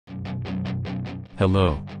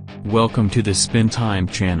Hello. Welcome to the Spin Time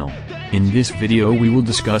channel. In this video we will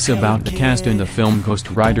discuss about the cast in the film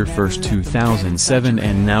Ghost Rider first 2007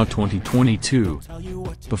 and now 2022.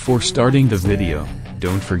 Before starting the video,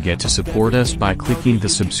 don't forget to support us by clicking the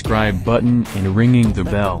subscribe button and ringing the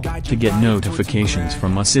bell to get notifications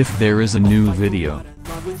from us if there is a new video.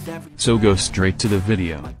 So go straight to the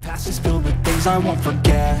video.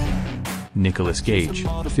 Nicolas Cage,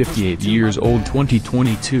 58 years old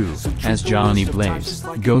 2022, as Johnny Blaze,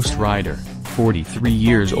 Ghost Rider, 43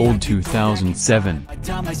 years old 2007. I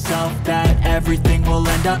tell myself that everything will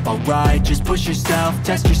end up alright. Just push yourself,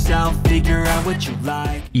 test yourself, figure out what you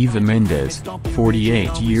like. Eva Mendes,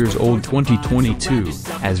 48 years old 2022,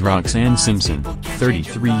 as Roxanne Simpson,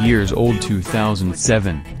 33 years old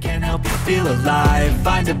 2007. Can't help but feel alive.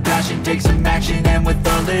 Find a passion, take some action, and with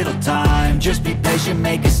a little time, just be patient,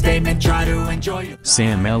 make a statement, try to enjoy your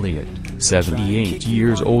Sam Elliott, 78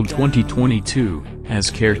 years old 2022, as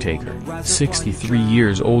Caretaker, 63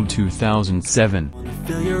 years old 2007.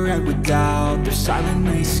 Fill your head with doubt, they're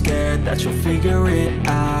silently scared that you'll figure it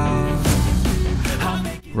out.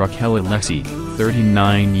 Raquel Alexi,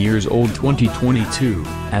 39 years old 2022,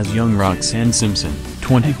 as young Roxanne Simpson,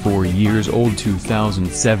 24 years old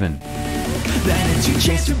 2007. Then it's your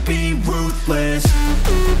chance to be ruthless.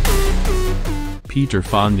 Peter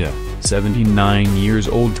Fonda, 79 years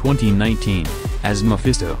old 2019, as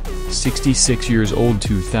Mephisto, 66 years old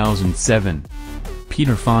 2007.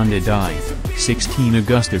 Peter Fonda died, 16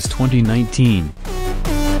 Augustus 2019.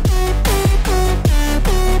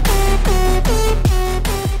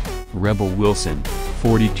 Rebel Wilson,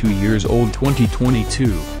 42 years old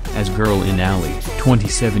 2022, as Girl in Alley,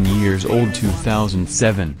 27 years old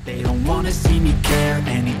 2007. They don't wanna see me care.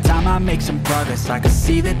 Anytime I make some progress I can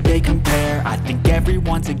see that they compare. I think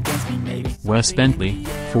everyone's against me maybe. Wes Bentley,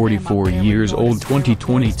 44 years old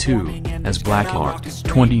 2022, as Blackheart,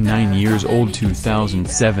 29 years old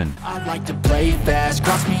 2007. I like to play fast,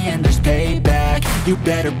 cross me and there's payback. You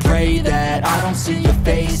better pray that I don't see your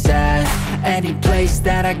face at any place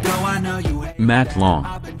that I go. I know you hate. Matt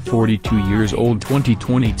Long, 42 years old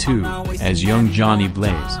 2022, as young Johnny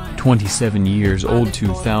Blaze, 27 years old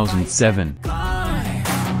 2007.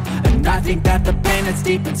 And I think that the pain that's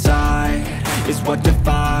deep inside is what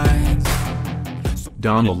defines.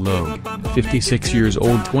 Donald Logue, 56 years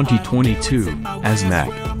old 2022, as Mac,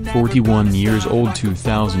 41 years old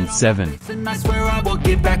 2007. And I swear I will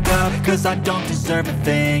get back up, cause I don't deserve a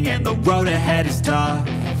thing, and the road ahead is tough.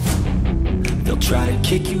 They'll try to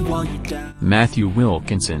kick you while you're down. Matthew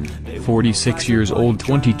Wilkinson, 46 years old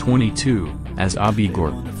 2022, as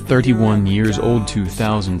Abigor, 31 years old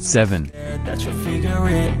 2007. That you'll figure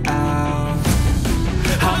it out.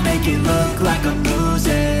 I'll make it look like I'm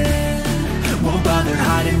losing. Won't bother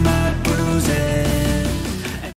hiding my bruises.